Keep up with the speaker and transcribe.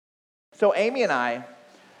So Amy and I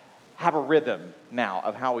have a rhythm now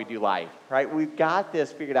of how we do life, right? We've got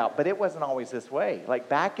this figured out, but it wasn't always this way. Like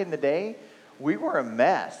back in the day, we were a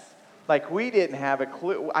mess. Like we didn't have a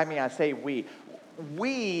clue. I mean, I say we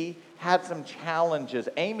had some challenges.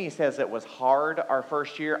 Amy says it was hard our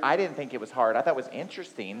first year. I didn't think it was hard. I thought it was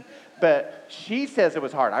interesting, but she says it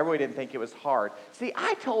was hard. I really didn't think it was hard. See,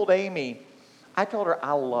 I told her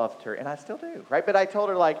I loved her, and I still do, right? But I told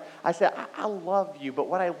her, I said, I love you, but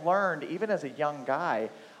what I learned, even as a young guy,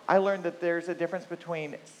 I learned that there's a difference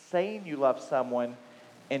between saying you love someone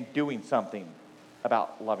and doing something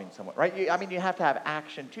about loving someone, right? You have to have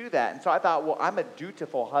action to that. And so I thought, well, I'm a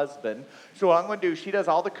dutiful husband. So what I'm going to do, she does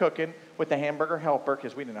all the cooking with the hamburger helper,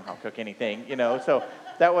 because we didn't know how to cook anything, So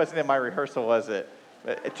that wasn't in my rehearsal, was it?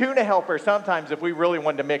 But a tuna helper, sometimes if we really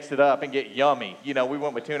wanted to mix it up and get yummy, we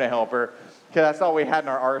went with tuna helper, because that's all we had in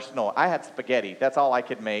our arsenal. I had spaghetti. That's all I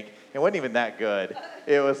could make. It wasn't even that good.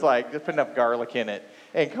 It was like, just put enough garlic in it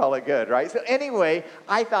and call it good, right? So anyway,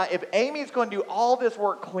 I thought if Amy's going to do all this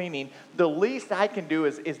work cleaning, the least I can do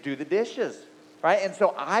is do the dishes, right? And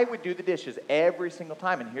so I would do the dishes every single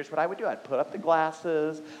time. And here's what I would do. I'd put up the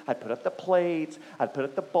glasses. I'd put up the plates. I'd put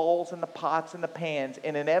up the bowls and the pots and the pans.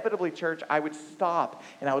 And inevitably, church, I would stop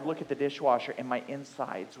and I would look at the dishwasher and my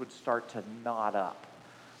insides would start to knot up.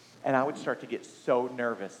 And I would start to get so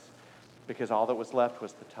nervous because all that was left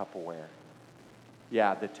was the Tupperware.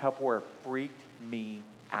 Yeah, the Tupperware freaked me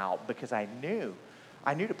out because I knew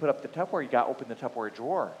to put up the Tupperware, you got to open the Tupperware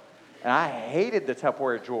drawer. And I hated the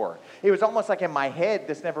Tupperware drawer. It was almost like in my head,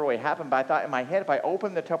 this never really happened, but I thought in my head, if I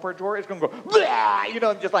open the Tupperware drawer, it's going to go, blah,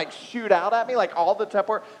 and just like shoot out at me, like all the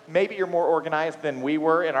Tupperware. Maybe you're more organized than we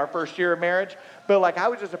were in our first year of marriage, but I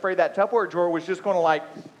was just afraid that Tupperware drawer was just going to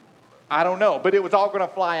I don't know, but it was all going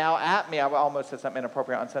to fly out at me. I almost said something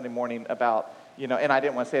inappropriate on Sunday morning about, and I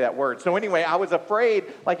didn't want to say that word. So anyway, I was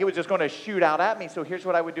afraid it was just going to shoot out at me. So here's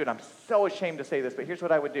what I would do, and I'm so ashamed to say this, but here's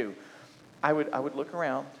what I would do. I would look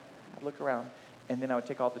around, and then I would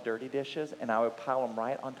take all the dirty dishes, and I would pile them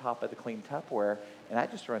right on top of the clean Tupperware, and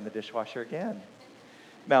I'd just run the dishwasher again.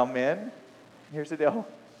 Now, men, here's the deal.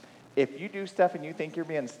 If you do stuff and you think you're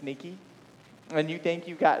being sneaky, and you think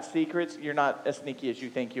you got secrets, you're not as sneaky as you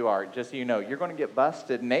think you are. Just so you know, you're going to get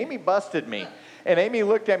busted. And Amy busted me. And Amy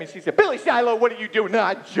looked at me and she said, Billy Shiloh, what are you doing? And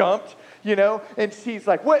I jumped, And she's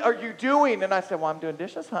like, what are you doing? And I said, well, I'm doing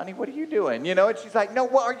dishes, honey. What are you doing? And she's like, no,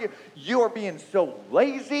 what are you? You are being so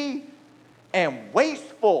lazy and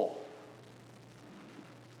wasteful.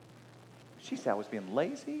 She said I was being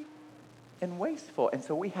lazy and wasteful. And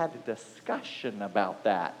so we had a discussion about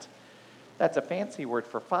that. That's a fancy word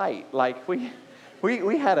for fight. We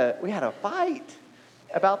had a fight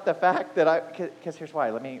about the fact that because here's why.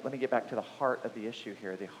 Let me get back to the heart of the issue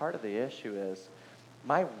here. The heart of the issue is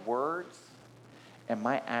my words and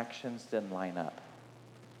my actions didn't line up.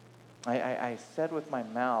 I said with my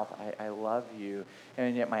mouth, I love you,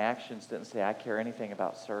 and yet my actions didn't say I care anything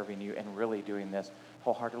about serving you and really doing this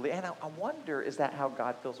wholeheartedly. And I wonder, is that how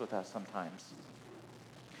God feels with us sometimes?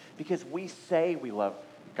 Because we say we love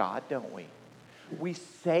God, don't we? We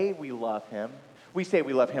say we love him. We say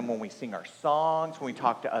we love him when we sing our songs, when we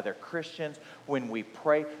talk to other Christians, when we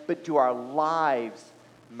pray. But do our lives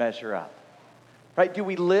measure up? Right? Do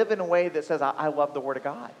we live in a way that says, I love the Word of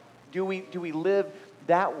God? Do we live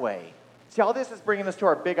that way? See, all this is bringing us to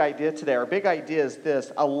our big idea today. Our big idea is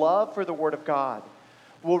this: a love for the Word of God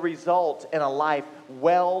will result in a life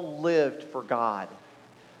well lived for God.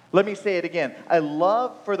 Let me say it again. A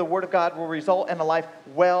love for the Word of God will result in a life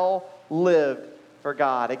well lived for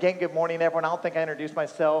God. Again, good morning, everyone. I don't think I introduced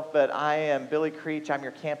myself, but I am Billy Creech. I'm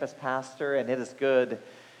your campus pastor, and it is good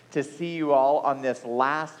to see you all on this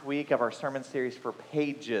last week of our sermon series for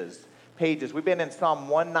Pages. We've been in Psalm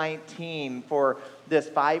 119 for this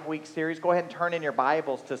 5-week series. Go ahead and turn in your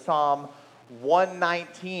Bibles to Psalm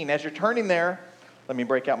 119. As you're turning there, let me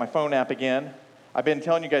break out my phone app again. I've been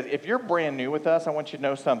telling you guys, if you're brand new with us, I want you to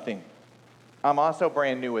know something. I'm also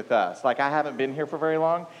brand new with us. I haven't been here for very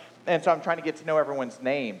long, and so I'm trying to get to know everyone's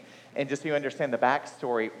name. And just so you understand the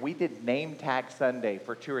backstory, we did Name Tag Sunday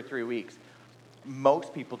for 2 or 3 weeks.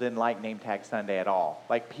 Most people didn't like Name Tag Sunday at all.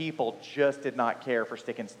 People just did not care for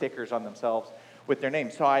sticking stickers on themselves with their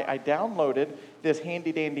name. So I downloaded this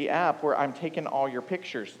handy-dandy app where I'm taking all your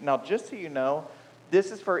pictures. Now, just so you know, this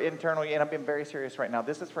is for internal, and I'm being very serious right now.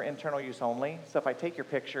 This is for internal use only. So if I take your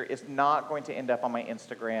picture, it's not going to end up on my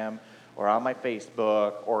Instagram or on my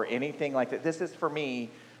Facebook or anything like that. This is for me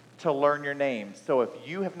to learn your name. So if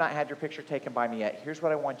you have not had your picture taken by me yet, here's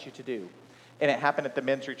what I want you to do. And it happened at the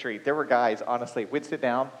men's retreat. There were guys, honestly, we'd sit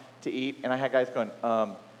down to eat, and I had guys going,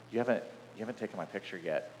 you haven't taken my picture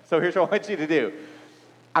yet. So here's what I want you to do.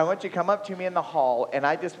 I want you to come up to me in the hall, and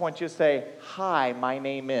I just want you to say, "Hi, my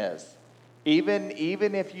name is." Even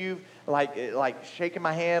if you've like shaken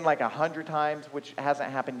my hand like 100 times, which hasn't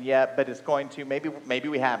happened yet, but it's going to. Maybe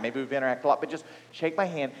we have. Maybe we've interacted a lot. But just shake my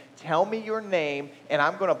hand. Tell me your name, and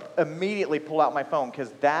I'm going to immediately pull out my phone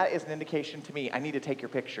because that is an indication to me I need to take your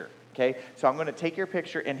picture. Okay, so I'm going to take your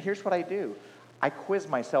picture, and here's what I do. I quiz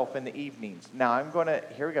myself in the evenings. Now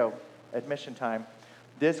here we go, admission time.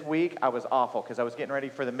 This week, I was awful because I was getting ready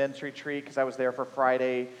for the men's retreat because I was there for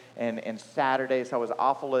Friday and Saturday, so I was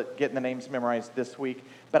awful at getting the names memorized this week.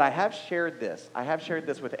 But I have shared this.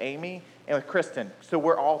 With Amy and with Kristen. So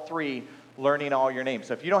we're all three learning all your names.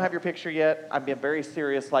 So if you don't have your picture yet, I'm being very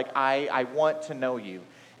serious. Like, I want to know you.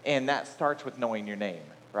 And that starts with knowing your name,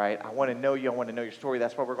 right? I want to know you. I want to know your story.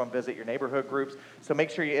 That's why we're going to visit your neighborhood groups. So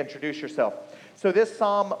make sure you introduce yourself. So this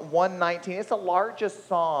Psalm 119, it's the largest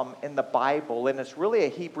psalm in the Bible, and it's really a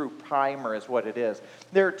Hebrew primer is what it is.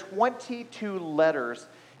 There are 22 letters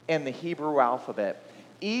in the Hebrew alphabet.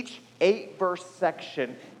 Each 8-verse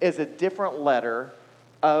section is a different letter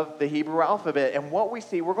of the Hebrew alphabet. And what we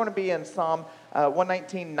see, we're going to be in Psalm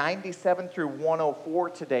 119, 97 through 104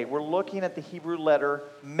 today. We're looking at the Hebrew letter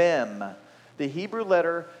Mem. The Hebrew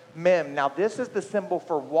letter Mem. Now, this is the symbol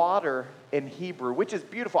for water in Hebrew, which is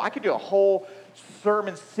beautiful. I could do a whole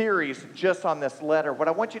sermon series just on this letter. What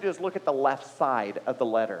I want you to do is look at the left side of the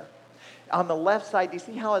letter. On the left side, do you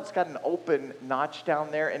see how it's got an open notch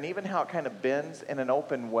down there, and even how it kind of bends in an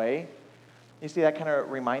open way? You see, that kind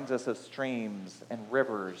of reminds us of streams and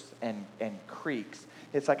rivers and creeks.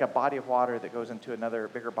 It's like a body of water that goes into another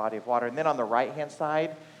bigger body of water. And then on the right-hand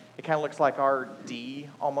side, it kind of looks like our D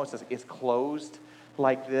almost is closed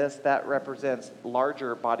like this. That represents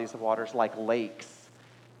larger bodies of waters like lakes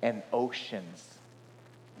and oceans.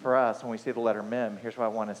 For us, when we see the letter Mem, here's what I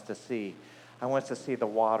want us to see. I want us to see the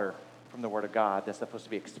water from the Word of God that's supposed to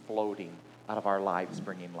be exploding out of our lives,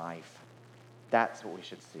 bringing life. That's what we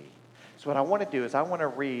should see. So what I want to do is I want to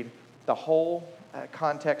read the whole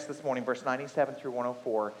context this morning, verse 97 through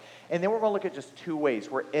 104, and then we're going to look at just 2 ways.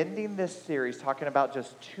 We're ending this series talking about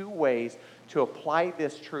just 2 ways to apply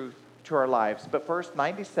this truth to our lives. But first,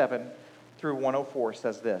 97 through 104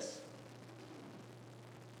 says this.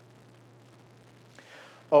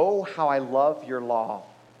 Oh, how I love your law.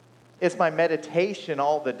 It's my meditation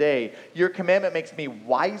all the day. Your commandment makes me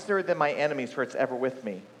wiser than my enemies, for it's ever with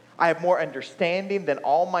me. I have more understanding than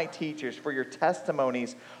all my teachers, for your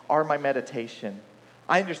testimonies are my meditation.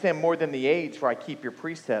 I understand more than the age, for I keep your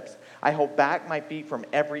precepts. I hold back my feet from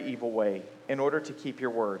every evil way in order to keep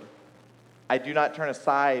your word. I do not turn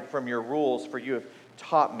aside from your rules, for you have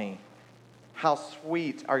taught me. How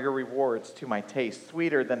sweet are your rewards to my taste,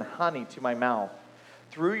 sweeter than honey to my mouth.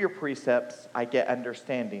 Through your precepts I get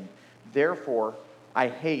understanding. Therefore, I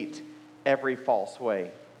hate every false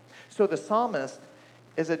way. So the psalmist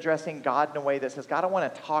is addressing God in a way that says, God, I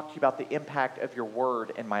want to talk to you about the impact of your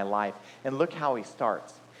word in my life. And look how he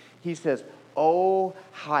starts. He says, oh,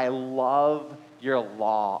 how I love your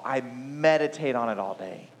law. I meditate on it all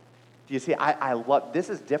day. Do you see, I love, this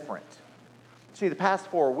is different. See, the past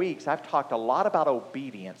 4 weeks, I've talked a lot about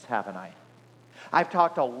obedience, haven't I? I've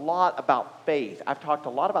talked a lot about faith. I've talked a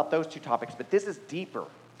lot about those 2 topics, but this is deeper.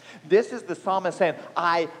 This is the psalmist saying,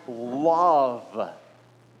 I love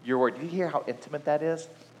your word. Do you hear how intimate that is?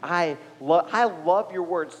 I love your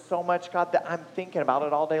word so much, God, that I'm thinking about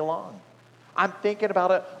it all day long. I'm thinking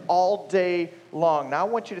about it all day long. Now I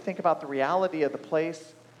want you to think about the reality of the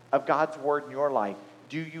place of God's word in your life.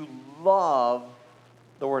 Do you love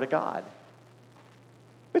the word of God?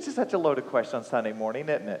 Which is such a loaded question on Sunday morning,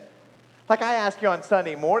 isn't it? Like I ask you on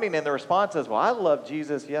Sunday morning and the response is, well, I love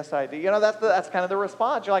Jesus. Yes, I do. You know, that's kind of the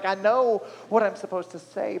response. You're like, I know what I'm supposed to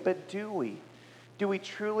say, but do we? Do we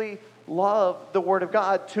truly love the Word of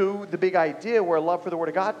God to the big idea where love for the Word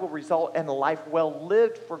of God will result in a life well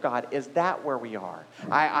lived for God? Is that where we are?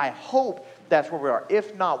 I hope that's where we are.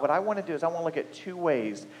 If not, what I want to do is I want to look at 2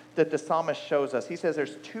 ways that the psalmist shows us. He says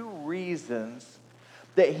there's 2 reasons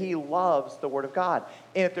that he loves the Word of God.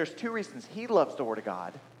 And if there's 2 reasons he loves the Word of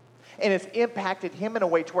God, and it's impacted him in a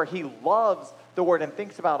way to where he loves the Word and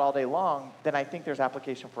thinks about it all day long, then I think there's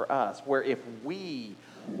application for us, where if we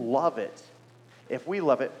love it,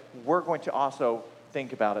 we're going to also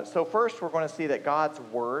think about it. So first, we're going to see that God's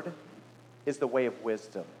Word is the way of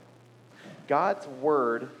wisdom. God's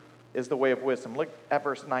Word is the way of wisdom. Look at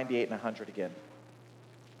verse 98 and 100 again.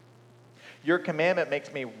 Your commandment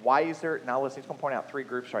makes me wiser. Now listen, he's going to point out 3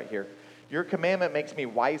 groups right here. Your commandment makes me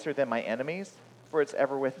wiser than my enemies, for it's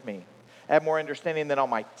ever with me. I have more understanding than all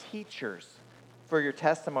my teachers, for your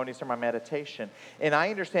testimonies are my meditation. And I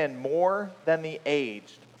understand more than the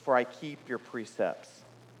aged, for I keep your precepts.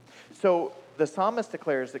 So the psalmist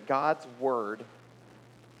declares that God's word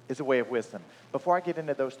is a way of wisdom. Before I get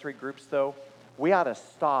into those three groups, though, we ought to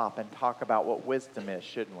stop and talk about what wisdom is,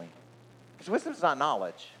 shouldn't we? Because wisdom is not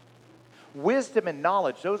knowledge. Wisdom and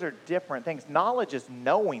knowledge, those are different things. Knowledge is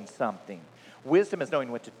knowing something. Wisdom is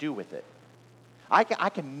knowing what to do with it. I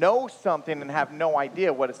can know something and have no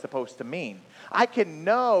idea what it's supposed to mean. I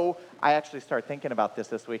actually started thinking about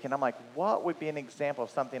this week, and I'm like, what would be an example of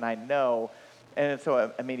something I know? And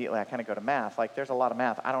so immediately I kind of go to math. Like, there's a lot of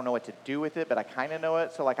math. I don't know what to do with it, but I kind of know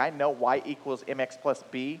it. So, like, I know y equals mx plus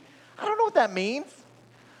b. I don't know what that means.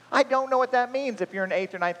 I don't know what that means. If you're in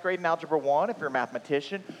 8th or 9th grade in Algebra 1, if you're a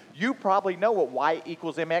mathematician, you probably know what y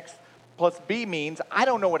equals mx plus b means. I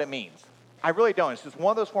don't know what it means. I really don't. It's just one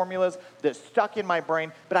of those formulas that's stuck in my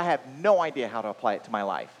brain, but I have no idea how to apply it to my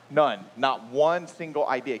life. None. Not one single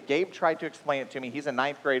idea. Gabe tried to explain it to me. He's in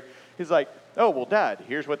 9th grade. He's like, oh, well, Dad,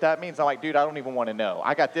 here's what that means. I'm like, dude, I don't even want to know.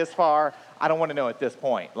 I got this far. I don't want to know at this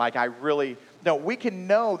point. Like, I really don't. We can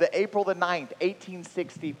know that April the 9th,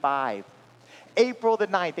 1865, April the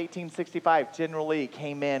 9th, 1865, General Lee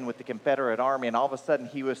came in with the Confederate Army, and all of a sudden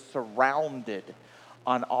he was surrounded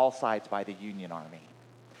on all sides by the Union Army.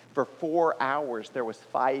 For 4 hours, there was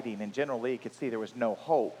fighting, and General Lee could see there was no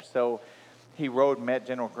hope. So he rode and met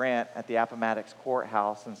General Grant at the Appomattox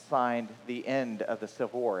Courthouse and signed the end of the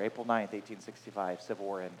Civil War. April 9th, 1865, Civil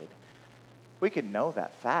War ended. We can know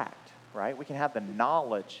that fact, right? We can have the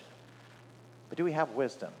knowledge, but do we have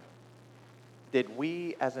wisdom? Did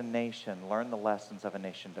we as a nation learn the lessons of a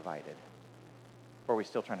nation divided? Or are we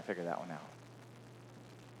still trying to figure that one out?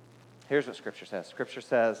 Here's what Scripture says. Scripture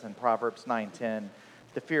says in Proverbs 9:10,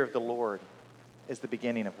 the fear of the Lord is the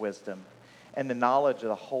beginning of wisdom, and the knowledge of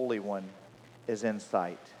the Holy One is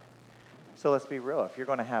insight. So let's be real. If you're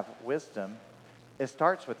going to have wisdom, it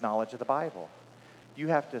starts with knowledge of the Bible. You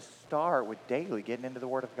have to start with daily getting into the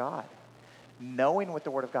Word of God, knowing what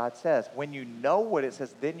the Word of God says. When you know what it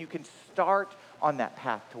says, then you can start on that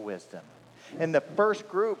path to wisdom. And the first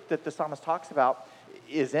group that the psalmist talks about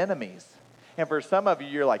is enemies. And for some of you,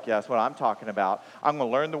 you're like, yeah, that's what I'm talking about. I'm going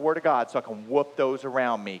to learn the Word of God so I can whoop those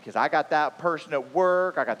around me. Because I got that person at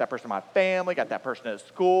work. I got that person in my family. Got that person at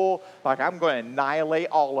school. Like, I'm going to annihilate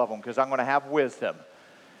all of them because I'm going to have wisdom.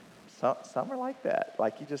 Some are like that.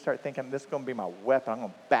 Like, you just start thinking, this is going to be my weapon. I'm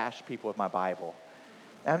going to bash people with my Bible.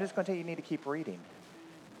 And I'm just going to tell you need to keep reading.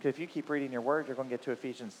 Because if you keep reading your Word, you're going to get to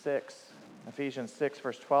Ephesians 6. Ephesians 6,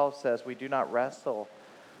 verse 12 says, we do not wrestle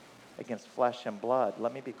against flesh and blood.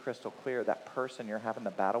 Let me be crystal clear. That person you're having the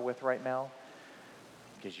battle with right now,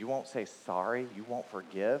 because you won't say sorry, you won't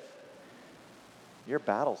forgive, your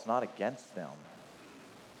battle's not against them.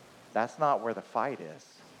 That's not where the fight is.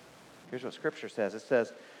 Here's what Scripture says. It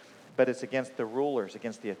says, but it's against the rulers,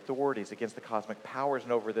 against the authorities, against the cosmic powers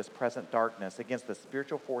and over this present darkness, against the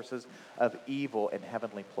spiritual forces of evil in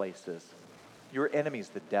heavenly places. Your enemy's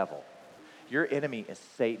the devil. Your enemy is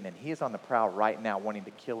Satan, and he is on the prowl right now wanting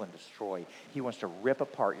to kill and destroy. He wants to rip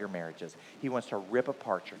apart your marriages. He wants to rip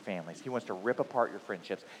apart your families. He wants to rip apart your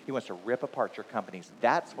friendships. He wants to rip apart your companies.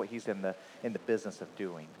 That's what he's in the business of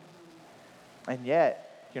doing. And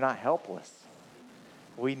yet, you're not helpless.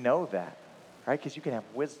 We know that, right? Because you can have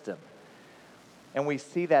wisdom. And we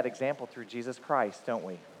see that example through Jesus Christ, don't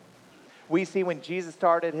we? We see when Jesus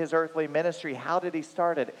started his earthly ministry, how did he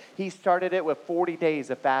start it? He started it with 40 days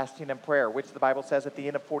of fasting and prayer, which the Bible says at the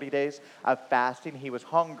end of 40 days of fasting, he was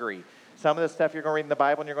hungry. Some of the stuff you're going to read in the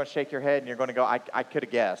Bible and you're going to shake your head and you're going to go, I could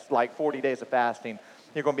have guessed, like 40 days of fasting.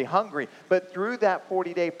 You're going to be hungry. But through that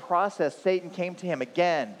 40-day process, Satan came to him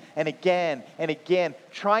again and again and again,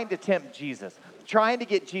 trying to tempt Jesus, trying to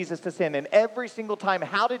get Jesus to sin. And every single time,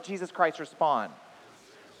 how did Jesus Christ respond?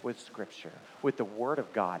 With Scripture, with the Word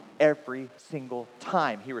of God. Every single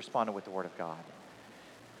time he responded with the Word of God.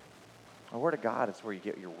 The Word of God is where you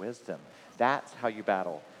get your wisdom. That's how you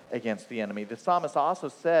battle against the enemy. The psalmist also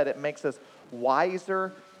said it makes us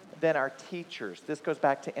wiser than our teachers. This goes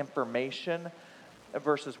back to information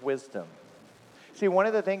versus wisdom. See, one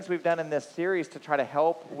of the things we've done in this series to try to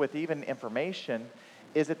help with even information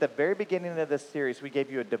is at the very beginning of this series, we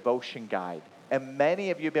gave you a devotion guide. And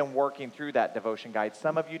many of you have been working through that devotion guide.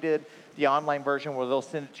 Some of you did the online version where they'll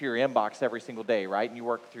send it to your inbox every single day, right? And you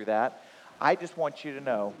work through that. I just want you to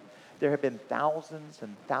know there have been thousands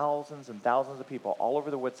and thousands and thousands of people all over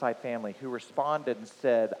the Woodside family who responded and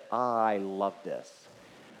said, I love this.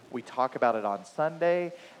 We talk about it on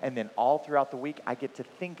Sunday, and then all throughout the week, I get to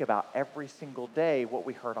think about every single day what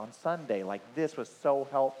we heard on Sunday. Like, this was so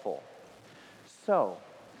helpful. So,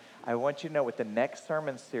 I want you to know with the next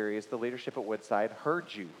sermon series, the leadership at Woodside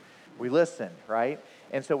heard you. We listened, right?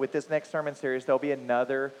 And so with this next sermon series, there'll be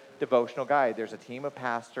another devotional guide. There's a team of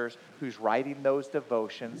pastors who's writing those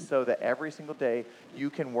devotions so that every single day you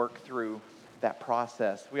can work through that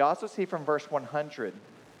process. We also see from verse 100,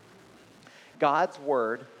 God's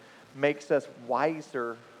word makes us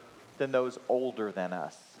wiser than those older than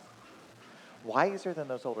us. Wiser than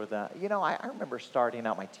those older than us. You know, I remember starting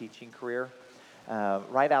out my teaching career.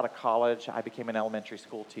 Right out of college, I became an elementary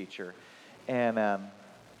school teacher. And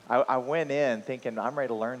I went in thinking, I'm ready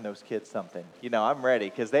to learn those kids something. You know, I'm ready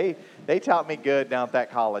because they taught me good down at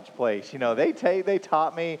that college place. You know, they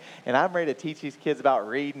taught me, and I'm ready to teach these kids about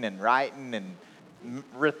reading and writing and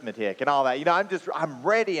arithmetic and all that. You know, I'm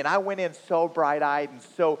ready. And I went in so bright-eyed and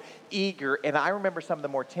so eager. And I remember some of the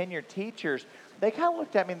more tenured teachers, they kind of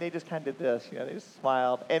looked at me and they just kind of did this. You know, they just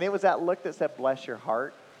smiled. And it was that look that said, bless your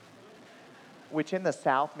heart, which in the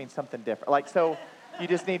South means something different. Like, so you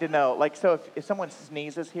just need to know. Like, so if someone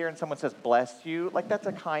sneezes here and someone says, bless you, like that's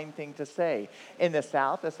a kind thing to say. In the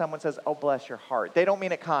South, if someone says, oh, bless your heart, they don't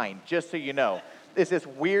mean it kind, just so you know. It's this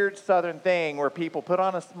weird Southern thing where people put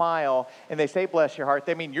on a smile and they say, bless your heart.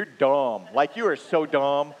 They mean you're dumb. Like, you are so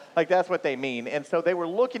dumb. Like, that's what they mean. And so they were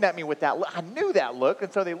looking at me with that look. I knew that look.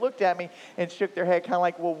 And so they looked at me and shook their head kind of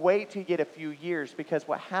like, well, wait till you get a few years. Because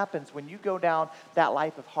what happens when you go down that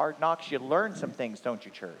life of hard knocks, you learn some things, don't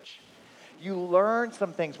you, church? You learn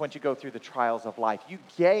some things once you go through the trials of life. You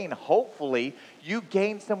gain, hopefully, you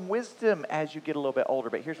gain some wisdom as you get a little bit older.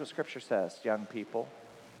 But here's what Scripture says, young people.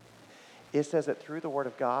 It says that through the Word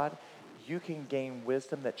of God, you can gain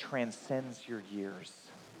wisdom that transcends your years.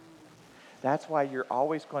 That's why you're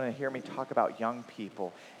always going to hear me talk about young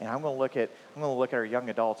people. And I'm going to look at our young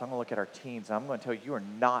adults. I'm going to look at our teens. And I'm going to tell you, you are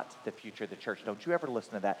not the future of the church. Don't you ever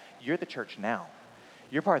listen to that. You're the church now.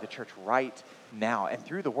 You're part of the church right now. And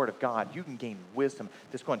through the Word of God, you can gain wisdom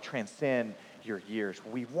that's going to transcend your years.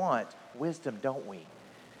 We want wisdom, don't we?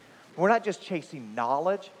 We're not just chasing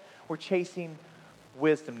knowledge. We're chasing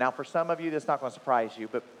wisdom. Now, for some of you, that's not going to surprise you,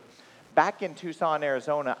 but back in Tucson,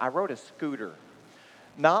 Arizona, I rode a scooter.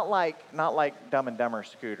 Not like Dumb and Dumber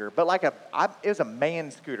scooter, but it was a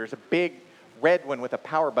man scooter. It's a big red one with a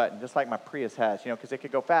power button, just like my Prius has, you know, because it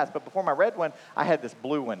could go fast. But before my red one, I had this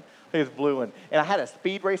blue one. Look at this blue one. And I had a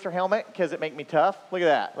Speed Racer helmet because it made me tough. Look at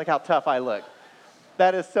that. Look how tough I look.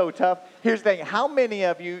 That is so tough. Here's the thing. How many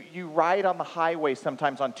of you ride on the highway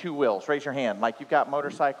sometimes on two wheels? Raise your hand. Like you've got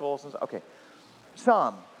motorcycles. Okay.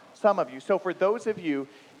 Some of you. So for those of you,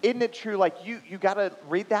 isn't it true, like you got to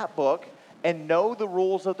read that book and know the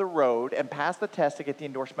rules of the road and pass the test to get the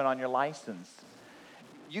endorsement on your license.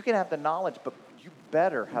 You can have the knowledge, but you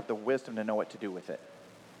better have the wisdom to know what to do with it.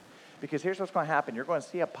 Because here's what's going to happen. You're going to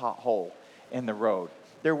see a pothole in the road.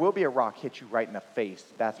 There will be a rock hit you right in the face.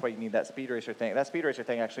 That's why you need that Speed Racer thing. That Speed Racer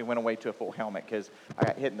thing actually went away to a full helmet because I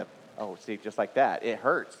got hit in the, just like that. It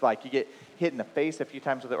hurts. Like you get hit in the face a few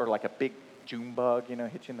times with it, or like a big June bug, hit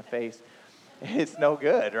you in the face. It's no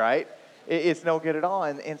good, right? It's no good at all.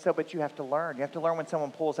 And so, but you have to learn. You have to learn when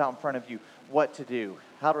someone pulls out in front of you what to do,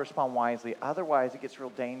 how to respond wisely. Otherwise, it gets real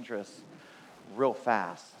dangerous real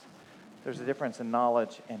fast. There's a difference in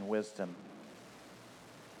knowledge and wisdom.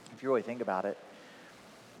 If you really think about it,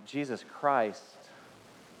 Jesus Christ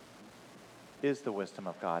is the wisdom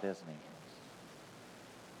of God, isn't he?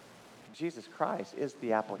 Jesus Christ is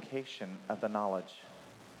the application of the knowledge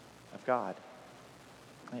of God.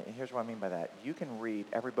 Here's what I mean by that. You can read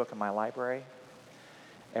every book in my library,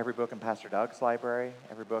 every book in Pastor Doug's library,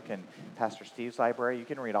 every book in Pastor Steve's library. You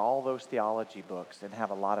can read all those theology books and have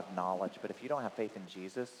a lot of knowledge. But if you don't have faith in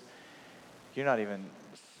Jesus, you're not even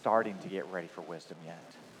starting to get ready for wisdom yet.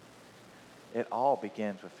 It all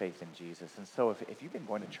begins with faith in Jesus. And so if you've been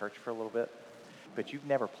going to church for a little bit, but you've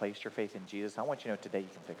never placed your faith in Jesus, I want you to know today you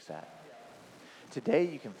can fix that. Today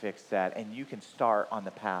you can fix that, and you can start on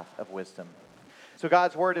the path of wisdom. So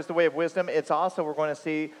God's word is the way of wisdom. It's also, we're going to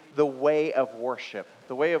see, the way of worship.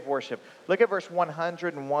 The way of worship. Look at verse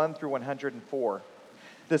 101 through 104.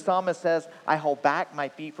 The psalmist says, I hold back my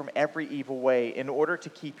feet from every evil way in order to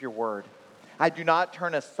keep your word. I do not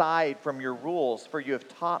turn aside from your rules, for you have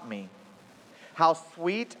taught me. How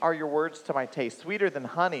sweet are your words to my taste, sweeter than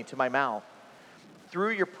honey to my mouth.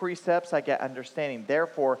 Through your precepts I get understanding.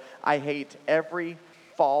 Therefore, I hate every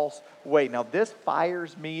false way. Now, this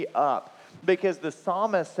fires me up because the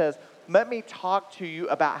psalmist says, let me talk to you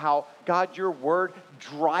about how, God, your word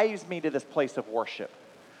drives me to this place of worship.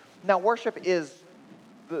 Now, worship is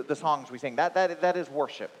the songs we sing. That is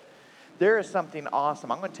worship. There is something awesome.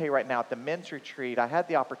 I'm going to tell you right now, at the men's retreat, I had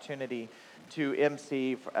the opportunity to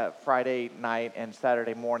MC Friday night and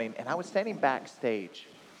Saturday morning, and I was standing backstage.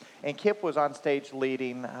 And Kip was on stage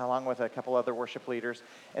leading, along with a couple other worship leaders,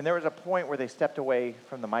 and there was a point where they stepped away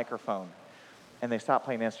from the microphone. and they stopped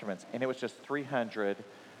playing instruments. And it was just 300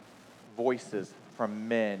 voices from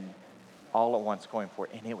men all at once going for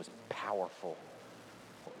it. And it was powerful.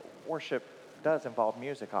 Worship does involve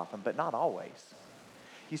music often, but not always.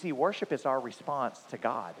 You see, worship is our response to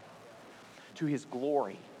God, to his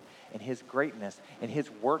glory and his greatness and his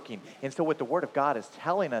working. And so what the Word of God is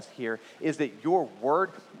telling us here is that your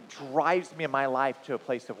word drives me in my life to a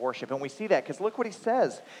place of worship. And we see that because look what he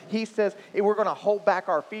says. He says, we're going to hold back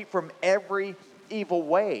our feet from every evil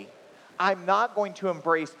way. I'm not going to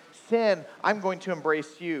embrace sin. I'm going to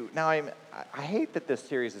embrace you. Now, I hate that this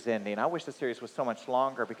series is ending. I wish the series was so much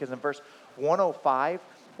longer because in verse 105,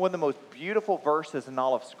 one of the most beautiful verses in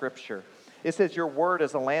all of Scripture, it says, your word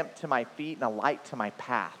is a lamp to my feet and a light to my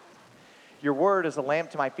path. Your word is a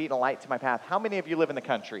lamp to my feet and a light to my path. How many of you live in the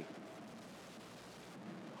country?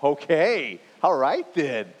 Okay, all right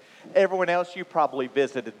then. Everyone else, you probably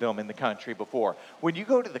visited them in the country before. When you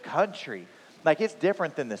go to the country, like it's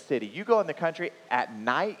different than the city. You go in the country at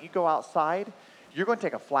night, you go outside, you're going to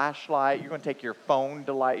take a flashlight, you're going to take your phone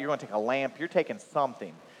to light, you're going to take a lamp, you're taking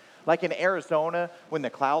something. Like in Arizona, when the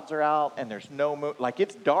clouds are out and there's no moon, like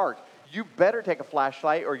it's dark, you better take a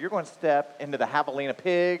flashlight or you're going to step into the javelina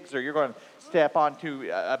pigs or you're going to step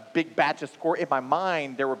onto a big batch of scorpions. In my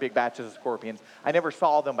mind, there were big batches of scorpions. I never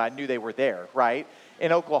saw them, but I knew they were there, right?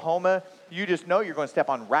 In Oklahoma, you just know you're going to step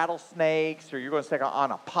on rattlesnakes or you're going to step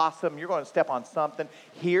on a possum. You're going to step on something.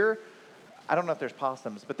 Here, I don't know if there's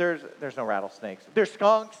possums, but there's no rattlesnakes. There's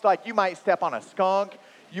skunks. Like you might step on a skunk.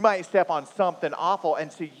 You might step on something awful.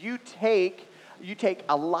 And so you take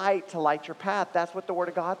a light to light your path. That's what the Word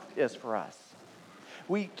of God is for us.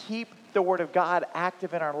 We keep the Word of God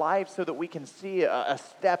active in our lives so that we can see a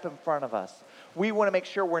step in front of us. We want to make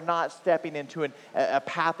sure we're not stepping into a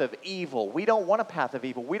path of evil. We don't want a path of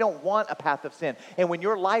evil. We don't want a path of sin. And when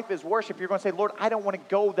your life is worship, you're going to say, Lord, I don't want to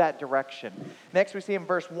go that direction. Next, we see in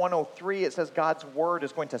verse 103, it says God's Word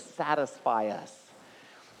is going to satisfy us.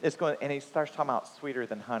 And he starts talking about sweeter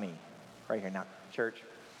than honey right here. Now, church,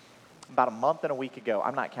 about a month and a week ago,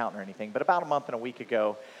 I'm not counting or anything, but about a month and a week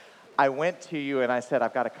ago, I went to you and I said,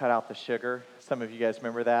 I've got to cut out the sugar. Some of you guys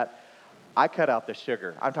remember that? I cut out the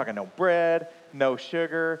sugar. I'm talking no bread, no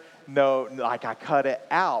sugar, I cut it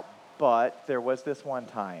out. But there was this one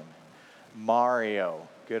time, Mario,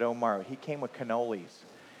 good old Mario, he came with cannolis.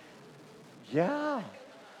 Yeah.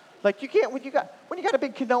 Like you can't, when you got a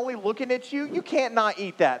big cannoli looking at you, you can't not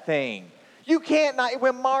eat that thing. You can't not,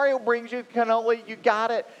 when Mario brings you cannoli, you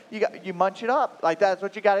got it, you munch it up. Like that's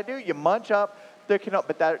what you got to do. You munch up the cannoli,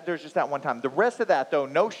 but there's just that one time. The rest of that though,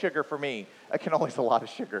 no sugar for me. A cannoli's a lot of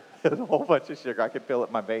sugar. It's a whole bunch of sugar. I can feel it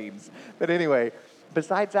in my veins. But anyway,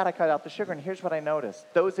 besides that, I cut out the sugar. And here's what I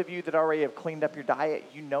noticed. Those of you that already have cleaned up your diet,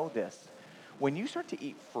 you know this. When you start to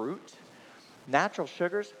eat fruit, natural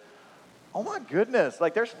sugars, oh my goodness,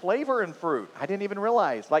 like there's flavor in fruit. I didn't even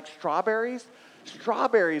realize. Like strawberries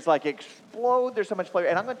like explode. There's so much flavor.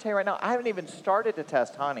 And I'm going to tell you right now, I haven't even started to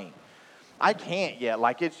test honey. I can't yet.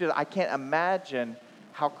 Like it's just, I can't imagine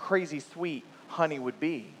how crazy sweet honey would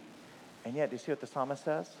be. And yet, do you see what the psalmist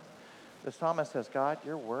says? The psalmist says, God,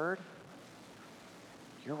 your word's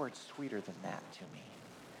sweeter than that to me.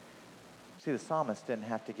 See, the psalmist didn't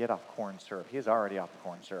have to get off corn syrup. He was already off the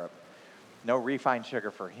corn syrup. No refined sugar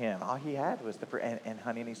for him. All he had was and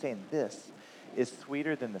honey. And he's saying, this is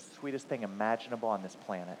sweeter than the sweetest thing imaginable on this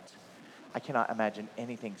planet. I cannot imagine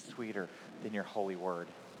anything sweeter than your holy word.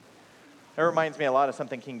 It reminds me a lot of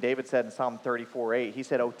something King David said in Psalm 34:8. He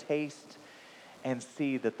said, oh, taste and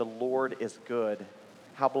see that the Lord is good.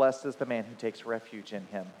 How blessed is the man who takes refuge in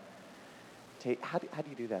him. How do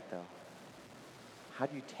you do that, though? How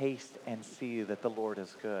do you taste and see that the Lord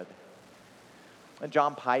is good? And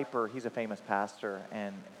John Piper, he's a famous pastor,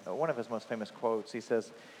 and one of his most famous quotes, he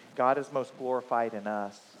says, God is most glorified in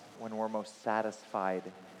us when we're most satisfied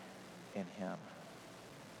in him.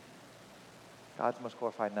 God's most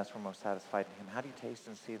glorified in us when we're most satisfied in him. How do you taste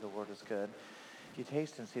and see the Lord is good? You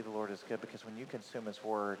taste and see the Lord is good because when you consume his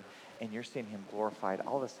word and you're seeing him glorified,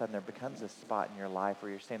 all of a sudden there becomes this spot in your life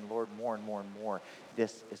where you're saying, Lord, more and more and more,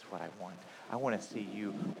 this is what I want. I want to see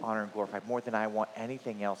you honored and glorified more than I want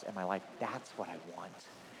anything else in my life. That's what I want.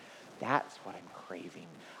 That's what I'm craving.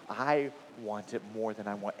 I want it more than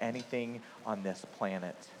I want anything on this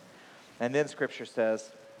planet. And then Scripture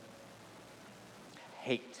says,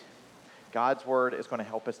 hate. God's word is going to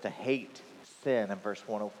help us to hate sin in verse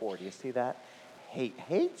 104. Do you see that?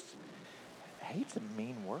 Hate's a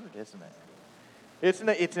mean word, isn't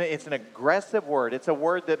it? It's an aggressive word. It's a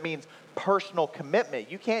word that means personal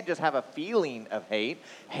commitment. You can't just have a feeling of hate.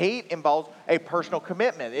 Hate involves a personal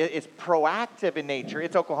commitment. It's proactive in nature.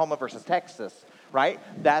 It's Oklahoma versus Texas, right?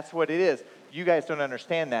 That's what it is. You guys don't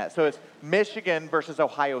understand that. So it's Michigan versus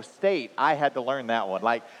Ohio State. I had to learn that one.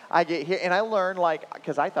 Like, I get here, and I learned, like,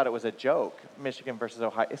 because I thought it was a joke, Michigan versus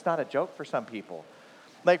Ohio. It's not a joke for some people.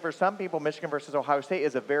 Like, for some people, Michigan versus Ohio State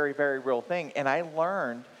is a very, very real thing. And I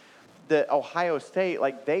learned that Ohio State,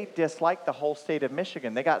 like, they dislike the whole state of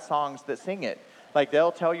Michigan. They got songs that sing it. Like,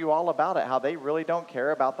 they'll tell you all about it, how they really don't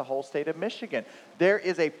care about the whole state of Michigan. There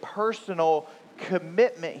is a personal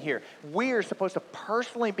commitment here. We are supposed to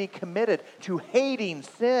personally be committed to hating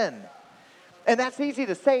sin. And that's easy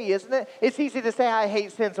to say, isn't it? It's easy to say, I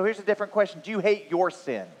hate sin. So here's a different question. Do you hate your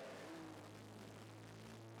sin?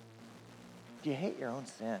 Do you hate your own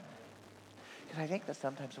sin? Because I think that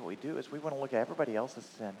sometimes what we do is we want to look at everybody else's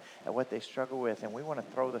sin, at what they struggle with, and we want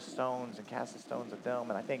to throw the stones and cast the stones at them.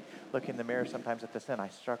 And I think looking in the mirror sometimes at the sin I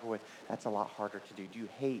struggle with, that's a lot harder to do. Do you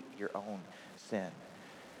hate your own sin?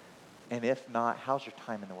 And if not, how's your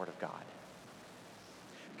time in the Word of God?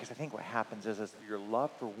 Because I think what happens is as your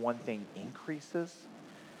love for one thing increases,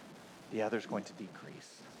 the other's going to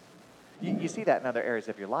decrease. You see that in other areas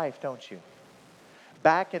of your life, don't you?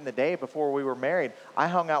 Back in the day before we were married, I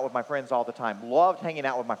hung out with my friends all the time. Loved hanging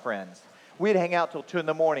out with my friends. We'd hang out till 2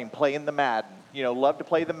 a.m. playing the Madden. Loved to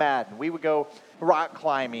play the Madden. We would go rock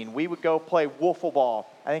climbing. We would go play wiffle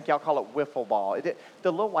ball. I think y'all call it wiffle ball.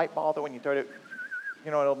 The little white ball that when you throw it,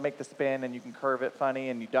 it'll make the spin and you can curve it funny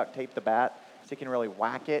and you duct tape the bat so you can really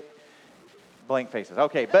whack it. Blank faces.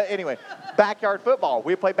 Okay, but anyway, backyard football.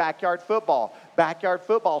 We play backyard football. Backyard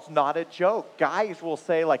football's not a joke. Guys will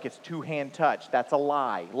say, like, it's two-hand touch. That's a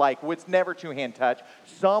lie. Like, it's never two-hand touch.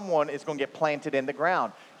 Someone is going to get planted in the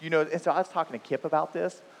ground. And so I was talking to Kip about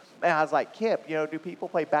this, and I was like, Kip, do people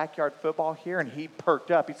play backyard football here? And he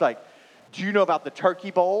perked up. He's like, do you know about the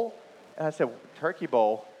Turkey Bowl? And I said, Turkey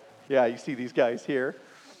Bowl? Yeah, you see these guys here.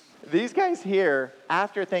 These guys here,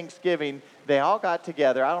 after Thanksgiving, they all got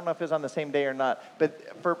together. I don't know if it was on the same day or not,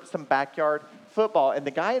 but for some backyard football. And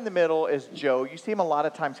the guy in the middle is Joe. You see him a lot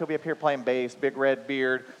of times. He'll be up here playing bass, big red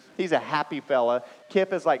beard. He's a happy fella.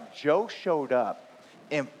 Kip is like, Joe showed up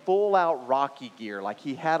in full-out Rocky gear. Like,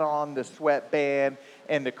 he had on the sweatband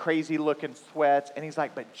and the crazy-looking sweats. And he's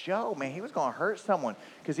like, but Joe, man, he was going to hurt someone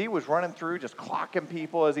because he was running through just clocking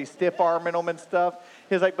people as he stiff-arming them and stuff.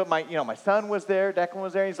 He's like, but my son was there. Declan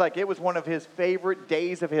was there. He's like, it was one of his favorite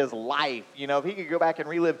days of his life. If he could go back and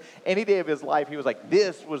relive any day of his life, he was like,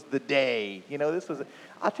 this was the day.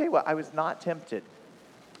 I'll tell you what, I was not tempted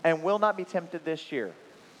and will not be tempted this year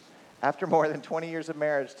after more than 20 years of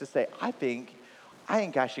marriage to say, I think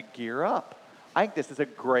I should gear up. I think this is a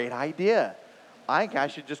great idea. I think I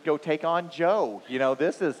should just go take on Joe.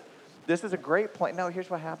 This is a great plan. No, here's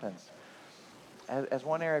what happens. As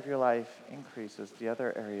one area of your life increases, the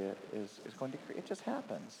other area is going to increase. It just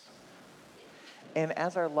happens. And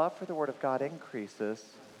as our love for the Word of God increases,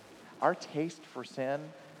 our taste for sin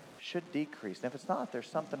should decrease. And if it's not, there's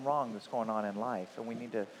something wrong that's going on in life, and we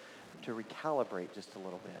need to recalibrate just a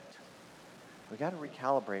little bit. We got to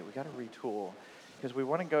recalibrate. We got to retool. Because we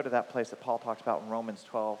want to go to that place that Paul talks about in Romans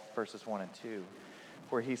 12, verses 1 and 2,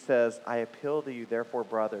 where he says, I appeal to you, therefore,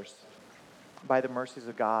 brothers, by the mercies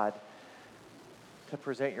of God, to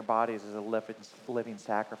present your bodies as a living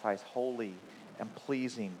sacrifice, holy and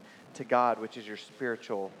pleasing to God, which is your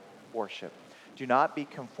spiritual worship. Do not be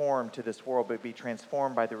conformed to this world, but be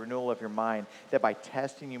transformed by the renewal of your mind, that by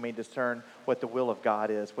testing you may discern what the will of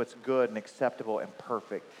God is, what's good and acceptable and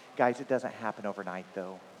perfect. Guys, it doesn't happen overnight,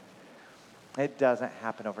 though. It doesn't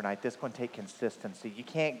happen overnight. This is going to take consistency. You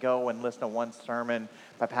can't go and listen to one sermon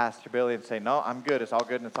by Pastor Billy and say, no, I'm good. It's all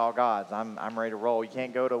good and it's all God's. I'm ready to roll. You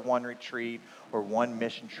can't go to one retreat or one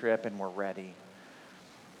mission trip and we're ready.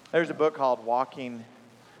 There's a book called Walking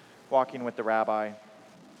with the Rabbi.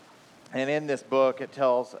 And in this book, it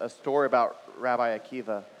tells a story about Rabbi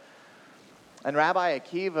Akiva. And Rabbi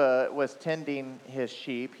Akiva was tending his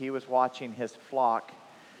sheep. He was watching his flock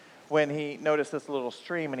when he noticed this little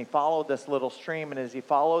stream, and he followed this little stream. And as he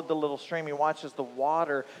followed the little stream, he watches the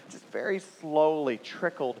water just very slowly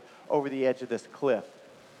trickled over the edge of this cliff.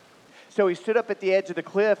 So he stood up at the edge of the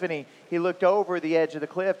cliff, and he looked over the edge of the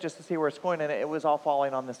cliff just to see where it's going, and it was all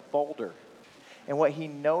falling on this boulder. And what he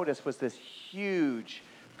noticed was this huge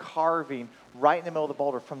carving right in the middle of the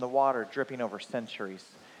boulder from the water dripping over centuries.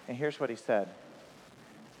 And here's what he said.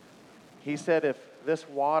 He said, if this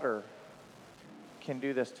water can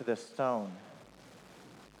do this to this stone,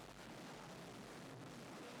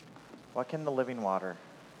 what can the living water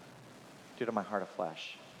do to my heart of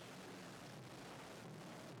flesh?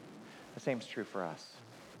 The same's true for us.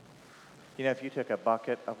 If you took a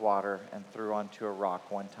bucket of water and threw onto a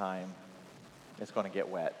rock one time, it's going to get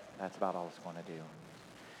wet. That's about all it's going to do.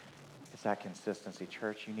 It's that consistency.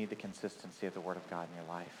 Church, you need the consistency of the Word of God in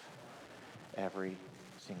your life. Every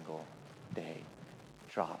single day.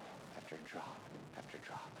 Drop after drop after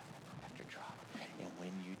drop after drop. And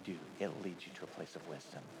when you do, it leads you to a place of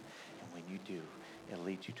wisdom. And when you do, it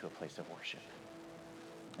leads you to a place of worship.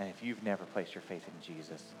 And if you've never placed your faith in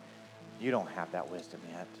Jesus, you don't have that wisdom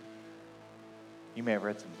yet. You may have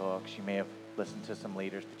read some books, you may have listened to some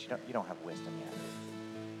leaders, but you don't have wisdom yet.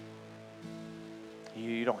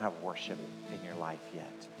 You don't have worship in your life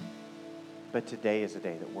yet. But today is a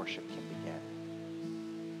day that worship can begin.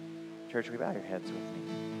 Church, will you bow your heads with me?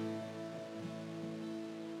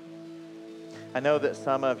 I know that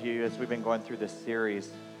some of you, as we've been going through this series,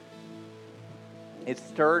 it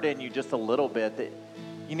stirred in you just a little bit that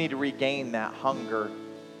you need to regain that hunger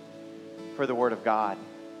for the Word of God.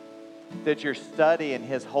 That your study in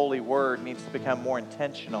His holy Word needs to become more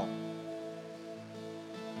intentional.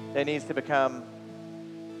 It needs to become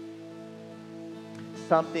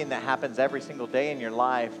something that happens every single day in your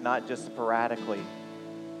life, not just sporadically.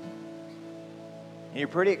 And you're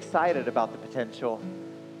pretty excited about the potential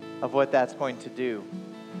of what that's going to do.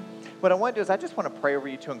 What I want to do is I just want to pray over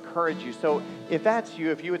you to encourage you. So if that's you,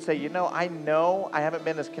 if you would say, I know I haven't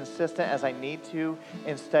been as consistent as I need to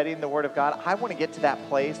in studying the Word of God. I want to get to that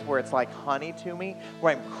place where it's like honey to me,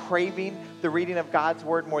 where I'm craving the reading of God's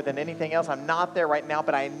Word more than anything else. I'm not there right now,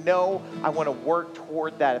 but I know I want to work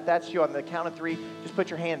toward that. If that's you, on the count of 3, just put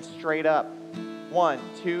your hands straight up. 1,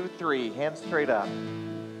 2, 3, hands straight up.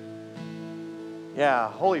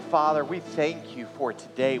 Yeah, Holy Father, we thank you for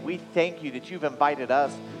today. We thank you that you've invited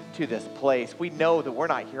us to this place. We know that we're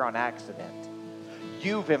not here on accident.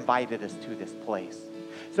 You've invited us to this place.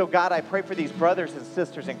 So God, I pray for these brothers and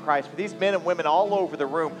sisters in Christ, for these men and women all over the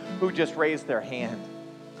room who just raised their hand.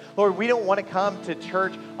 Lord, we don't want to come to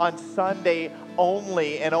church on Sunday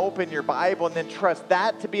only and open your Bible and then trust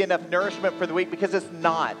that to be enough nourishment for the week, because it's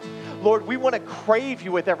not. Lord, we want to crave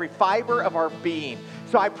you with every fiber of our being.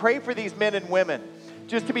 So I pray for these men and women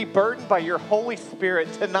just to be burdened by your Holy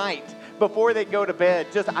Spirit tonight before they go to bed.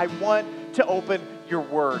 I want to open your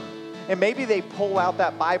Word. And maybe they pull out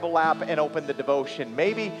that Bible app and open the devotion.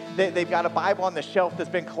 Maybe they've got a Bible on the shelf that's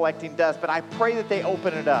been collecting dust, but I pray that they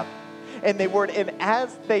open it up and they word. And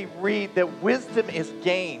as they read, that wisdom is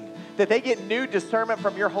gained, that they get new discernment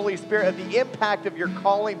from your Holy Spirit of the impact of your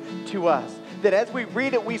calling to us. That as we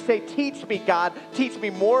read it, we say, teach me, God. Teach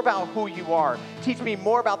me more about who you are. Teach me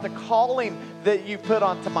more about the calling that you've put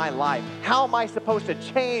onto my life. How am I supposed to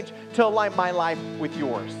change to align my life with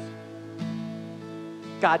yours?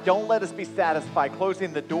 God, don't let us be satisfied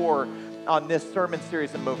closing the door on this sermon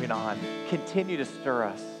series and moving on. Continue to stir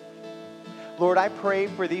us. Lord, I pray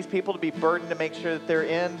for these people to be burdened to make sure that they're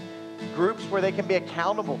in groups where they can be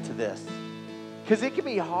accountable to this. Because it can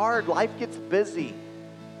be hard. Life gets busy.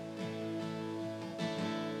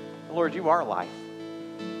 Lord, you are life.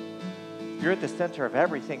 You're at the center of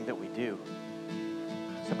everything that we do.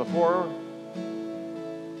 So before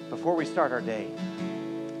we start our day,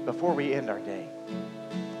 before we end our day,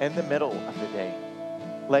 in the middle of the day,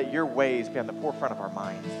 let your ways be on the forefront of our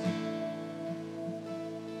minds.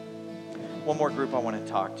 One more group I want to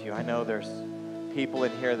talk to you. I know there's people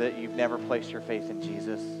in here that you've never placed your faith in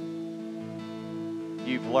Jesus.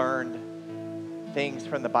 You've learned things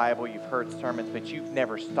from the Bible, you've heard sermons, but you've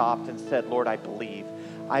never stopped and said, Lord, I believe.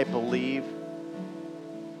 I believe.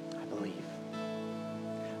 I believe.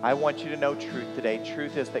 I want you to know truth today.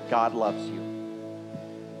 Truth is that God loves you.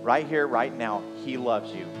 Right here, right now, He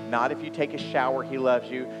loves you. Not if you take a shower, He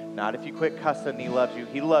loves you. Not if you quit cussing, He loves you.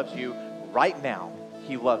 He loves you right now.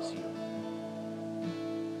 He loves you.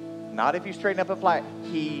 Not if you straighten up a flat.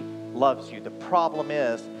 He loves you. The problem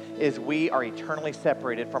is we are eternally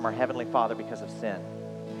separated from our Heavenly Father because of sin.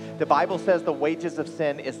 The Bible says the wages of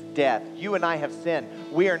sin is death. You and I have sinned.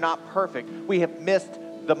 We are not perfect. We have missed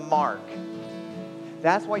the mark.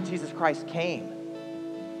 That's why Jesus Christ came.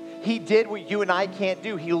 He did what you and I can't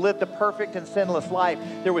do. He lived a perfect and sinless life.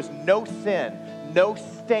 There was no sin, no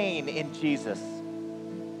stain in Jesus.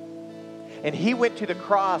 And He went to the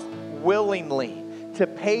cross willingly to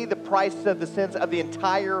pay the price of the sins of the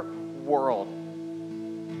entire world.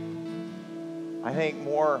 I think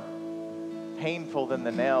more painful than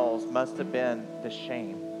the nails must have been the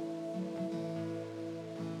shame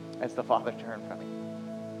as the Father turned from Him.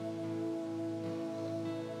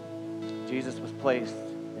 Jesus was placed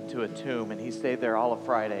into a tomb, and He stayed there all of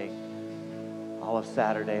Friday, all of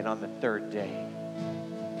Saturday, and on the third day,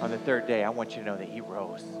 I want you to know that He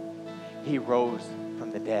rose. He rose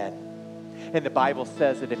from the dead. And the Bible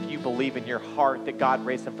says that if you believe in your heart that God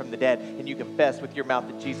raised him from the dead and you confess with your mouth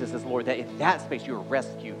that Jesus is Lord, that in that space you are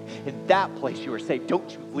rescued. In that place you are saved.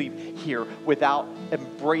 Don't you leave here without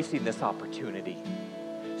embracing this opportunity.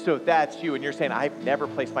 So if that's you and you're saying, I've never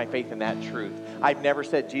placed my faith in that truth. I've never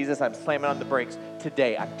said, Jesus, I'm slamming on the brakes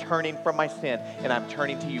today. I'm turning from my sin and I'm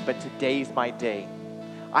turning to you, but today's my day.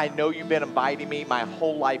 I know you've been inviting me my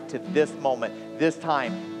whole life to this moment, this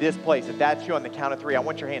time, this place. If that's you, on the count of 3, I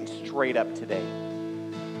want your hand straight up today.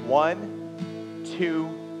 1,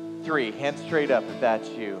 2, 3. Hand straight up if that's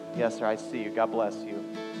you. Yes, sir, I see you. God bless you.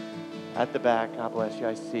 At the back, God bless you.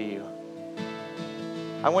 I see you.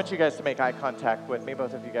 I want you guys to make eye contact with me.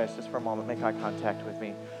 Both of you guys, just for a moment, make eye contact with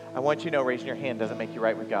me. I want you to know raising your hand doesn't make you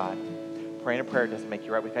right with God. Praying a prayer doesn't make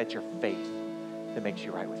you right with God. It's your faith that makes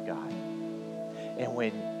you right with God. And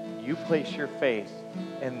when you place your faith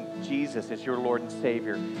in Jesus as your Lord and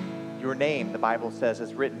Savior, your name, the Bible says,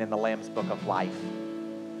 is written in the Lamb's Book of Life.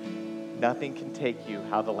 Nothing can take you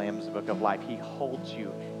out of the Lamb's Book of Life. He holds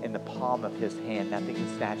you in the palm of his hand. Nothing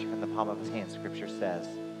can snatch you from the palm of his hand, Scripture says.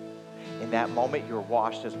 In that moment, you're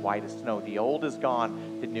washed as white as snow. The old is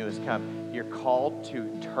gone, the new has come. You're called to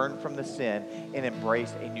turn from the sin and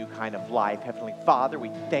embrace a new kind of life. Heavenly Father, we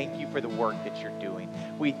thank you for the work that you're doing.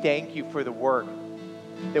 We thank you for the work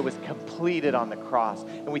that was completed on the cross.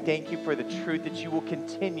 And we thank you for the truth that you will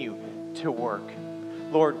continue to work.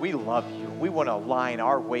 Lord, we love you. We want to align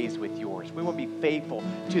our ways with yours. We want to be faithful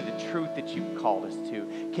to the truth that you've called us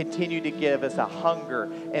to. Continue to give us a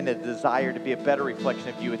hunger and a desire to be a better reflection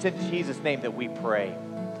of you. It's in Jesus' name that we pray.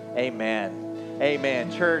 Amen.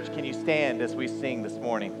 Amen. Church, can you stand as we sing this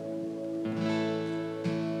morning?